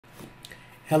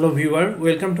Hello viewer,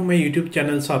 welcome to my YouTube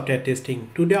channel Software Testing.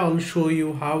 Today I'll show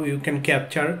you how you can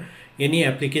capture any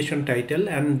application title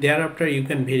and thereafter you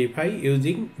can verify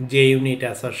using JUnit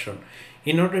assertion.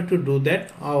 In order to do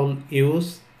that, I'll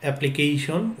use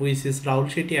application which is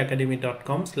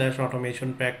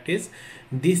rahulshettyacademy.com/automation practice.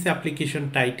 This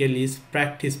application title is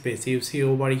practice page. You see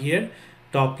over here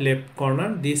top left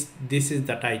corner, this is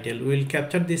the title. We'll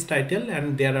capture this title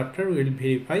and thereafter we'll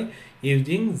verify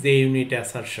using JUnit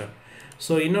assertion.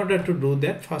 So in order to do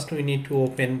that, first we need to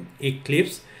open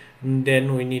Eclipse,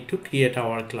 then we need to create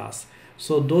our class.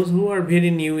 So those who are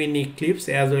very new in Eclipse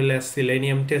as well as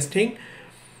Selenium testing,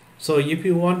 so if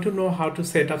you want to know how to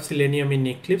set up Selenium in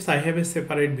Eclipse, I have a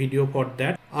separate video for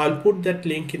that. I'll put that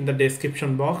link in the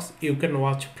description box. You can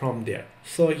watch from there.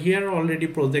 So here already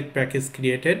project package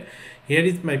created. Here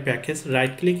is my package.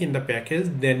 Right click in the package,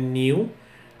 then new,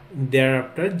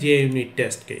 thereafter JUnit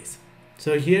test case.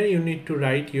 So here you need to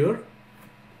write your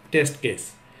test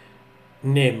case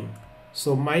name.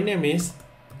 So my name is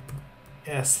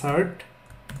assert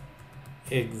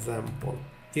example.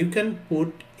 You can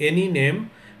put any name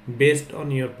based on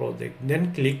your project,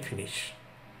 then click finish.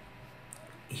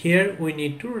 Here we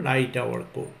need to write our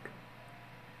code.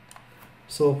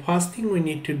 So first thing we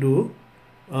need to do,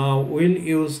 we'll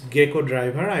use Gecko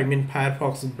driver, I mean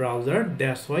Firefox browser.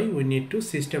 That's why we need to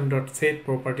system.set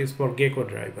properties for Gecko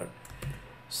driver.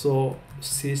 So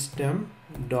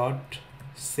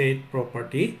system.set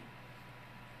property,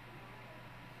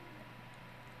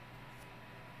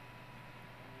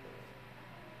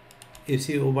 you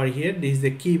see over here, this is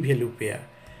the key value pair.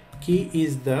 Key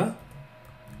is the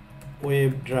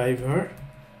WebDriver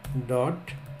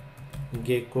dot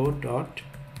Gecko dot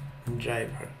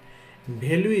driver.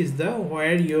 Value is the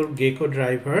where your Gecko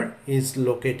driver is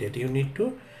located. You need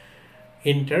to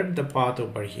enter the path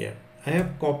over here. I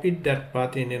have copied that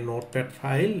path in a notepad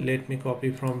file. Let me copy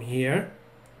from here,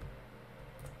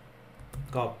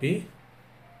 copy,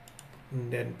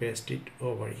 and then paste it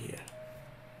over here.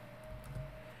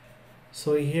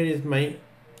 So here is my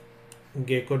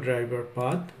Gecko driver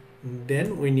path.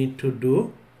 Then we need to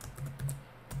do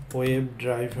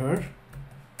WebDriver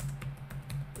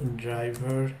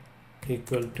driver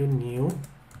equal to new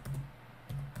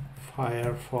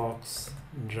Firefox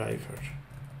driver.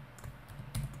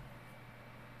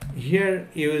 Here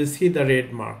you will see the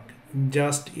red mark.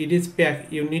 Just it is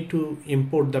pack. You need to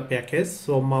import the package.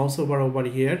 So mouse over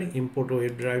here, import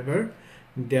WebDriver.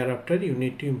 Thereafter you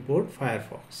need to import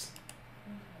Firefox.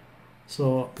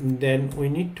 So then we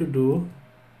need to do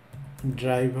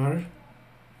driver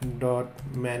dot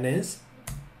manage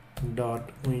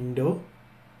dot window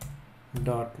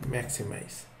dot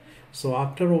maximize. So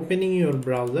after opening your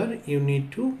browser, you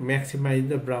need to maximize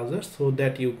the browser so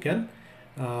that you can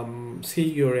see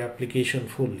your application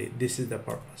fully. This is the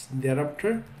purpose.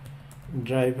 Thereafter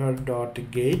driver dot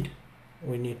get,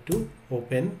 we need to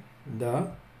open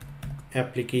the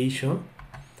application.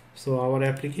 So our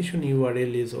application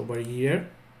URL is over here.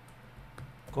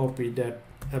 Copy that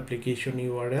application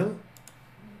URL,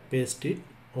 paste it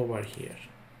over here.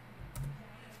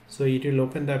 So it will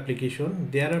open the application.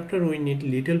 Thereafter we need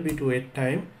little bit wait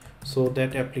time so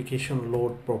that application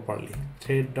load properly.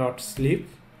 Thread dot sleep.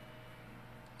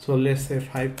 So let's say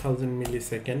 5000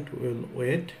 millisecond will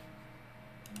wait.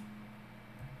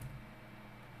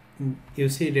 You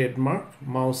see red mark,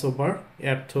 mouse over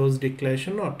add throws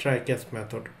declaration or try catch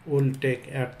method. We'll take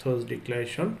add throws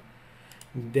declaration.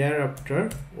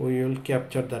 Thereafter we will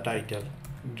capture the title.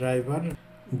 Driver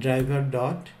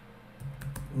dot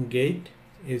get,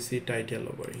 you see title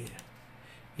over here.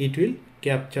 It will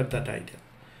capture the title.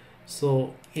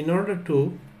 So in order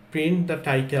to print the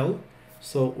title,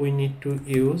 so we need to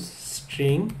use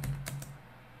string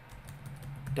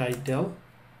title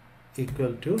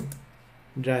equal to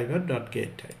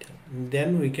driver.get title.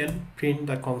 Then we can print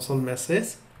the console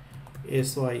message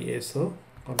SYSO,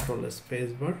 control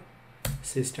spacebar,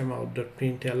 system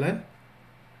out.println.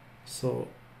 So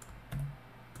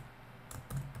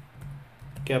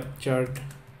captured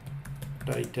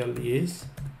title is,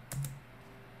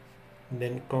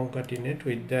 then concatenate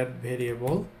with that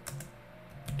variable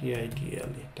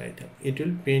title. It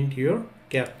will print your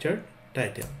captured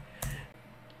title.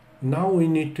 Now we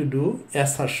need to do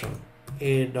assertion,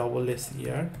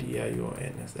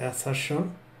 ASSERTIONS,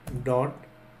 assertion dot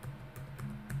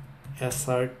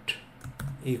assert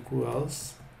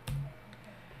equals,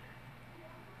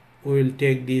 we will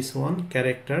take this one,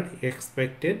 character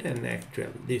expected and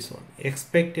actual. This one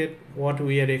expected, what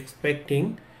we are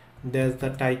expecting, there's the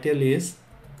title is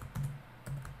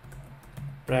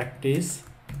practice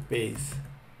page,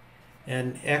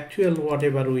 and actual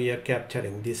whatever we are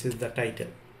capturing, this is the title.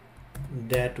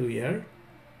 that where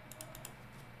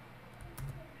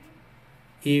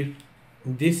if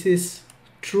this is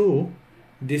true,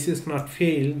 this is not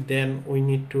failed, then we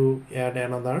need to add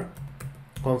another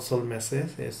console message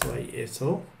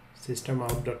syso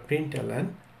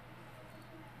systemout.println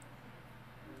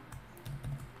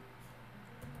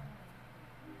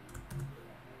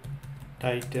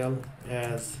title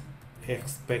as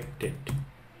expected.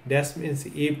 That means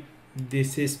if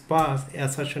this is passed,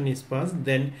 assertion is passed,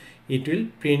 then it will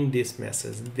print this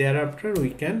message. Thereafter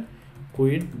we can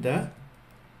quit the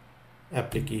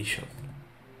application.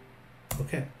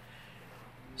 Okay,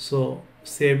 so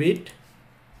save it,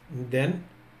 then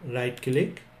right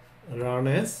click, run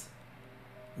as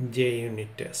JUnit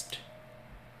test.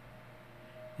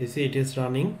 You see it is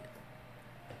running.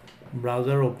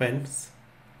 Browser opens,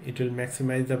 it will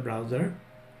maximize the browser.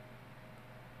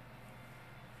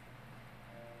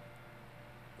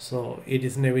 So it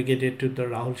is navigated to the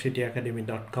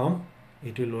rahulshettyacademy.com.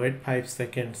 It will wait 5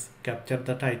 seconds, capture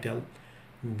the title,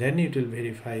 then it will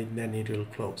verify, then it will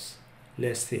close.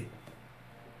 Let's see.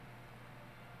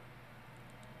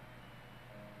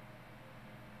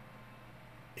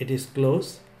 It is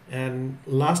closed, and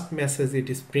last message it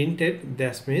is printed.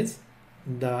 That means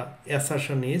the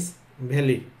assertion is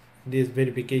valid. This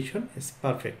verification is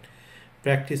perfect.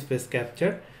 Practice phase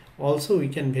capture. Also we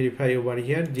can verify over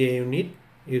here JUnit.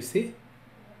 You see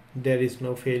there is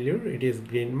no failure, it is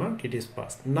green mark, it is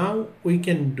passed. Now we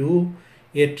can do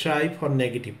a try for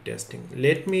negative testing.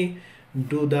 Let me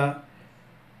do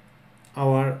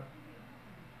our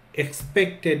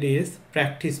expected is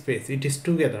practice space, it is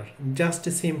together, just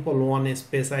a simple one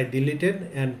space I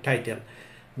deleted and title.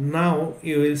 Now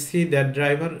you will see that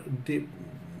driver,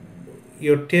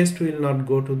 your test will not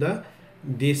go to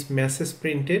this message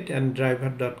printed and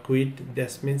driver.quit.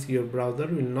 That means your browser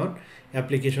will not,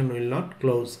 application will not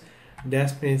close.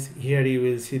 That means here you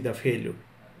will see the failure.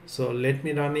 So let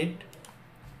me run it,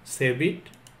 save it,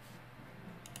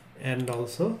 and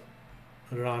also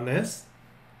run as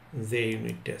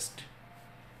JUnit test.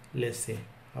 Let's see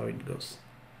how it goes.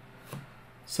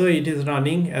 So it is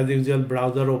running as usual.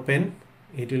 Browser open,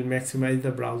 it will maximize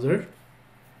the browser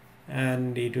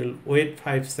and it will wait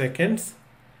 5 seconds,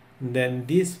 then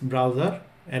this browser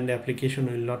and application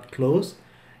will not close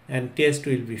and test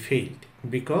will be failed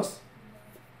because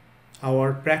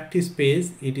our practice page,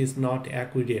 it is not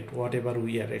accurate whatever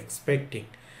we are expecting.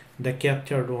 The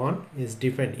captured one is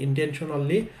different.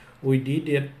 Intentionally we did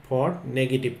it for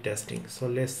negative testing. So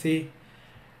let's see.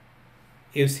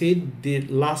 You see the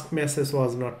last message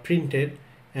was not printed,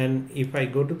 and if I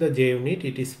go to the JUnit,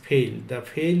 it is failed. The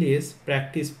fail is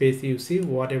practice page. You see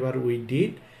whatever we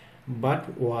did, but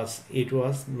it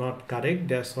was not correct,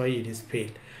 that's why it is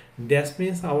failed. That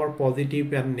means our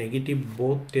positive and negative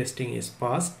both testing is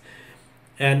passed.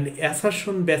 And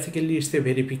assertion basically is a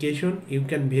verification. You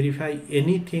can verify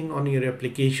anything on your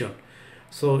application.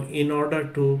 So in order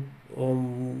to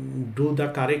do the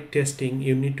correct testing,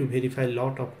 you need to verify a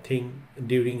lot of things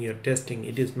during your testing.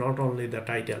 It is not only the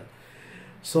title.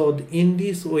 So in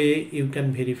this way you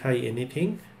can verify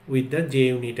anything with the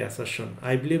JUnit assertion.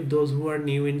 I believe those who are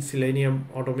new in Selenium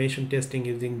automation testing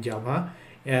using Java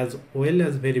as well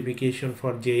as verification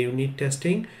for JUnit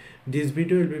testing, this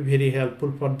video will be very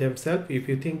helpful for themselves. If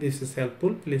you think this is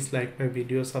helpful, please like my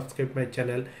video, subscribe my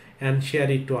channel and share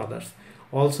it to others.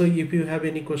 Also, if you have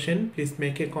any question, please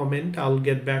make a comment. I'll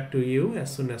get back to you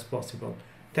as soon as possible.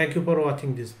 Thank you for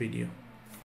watching this video.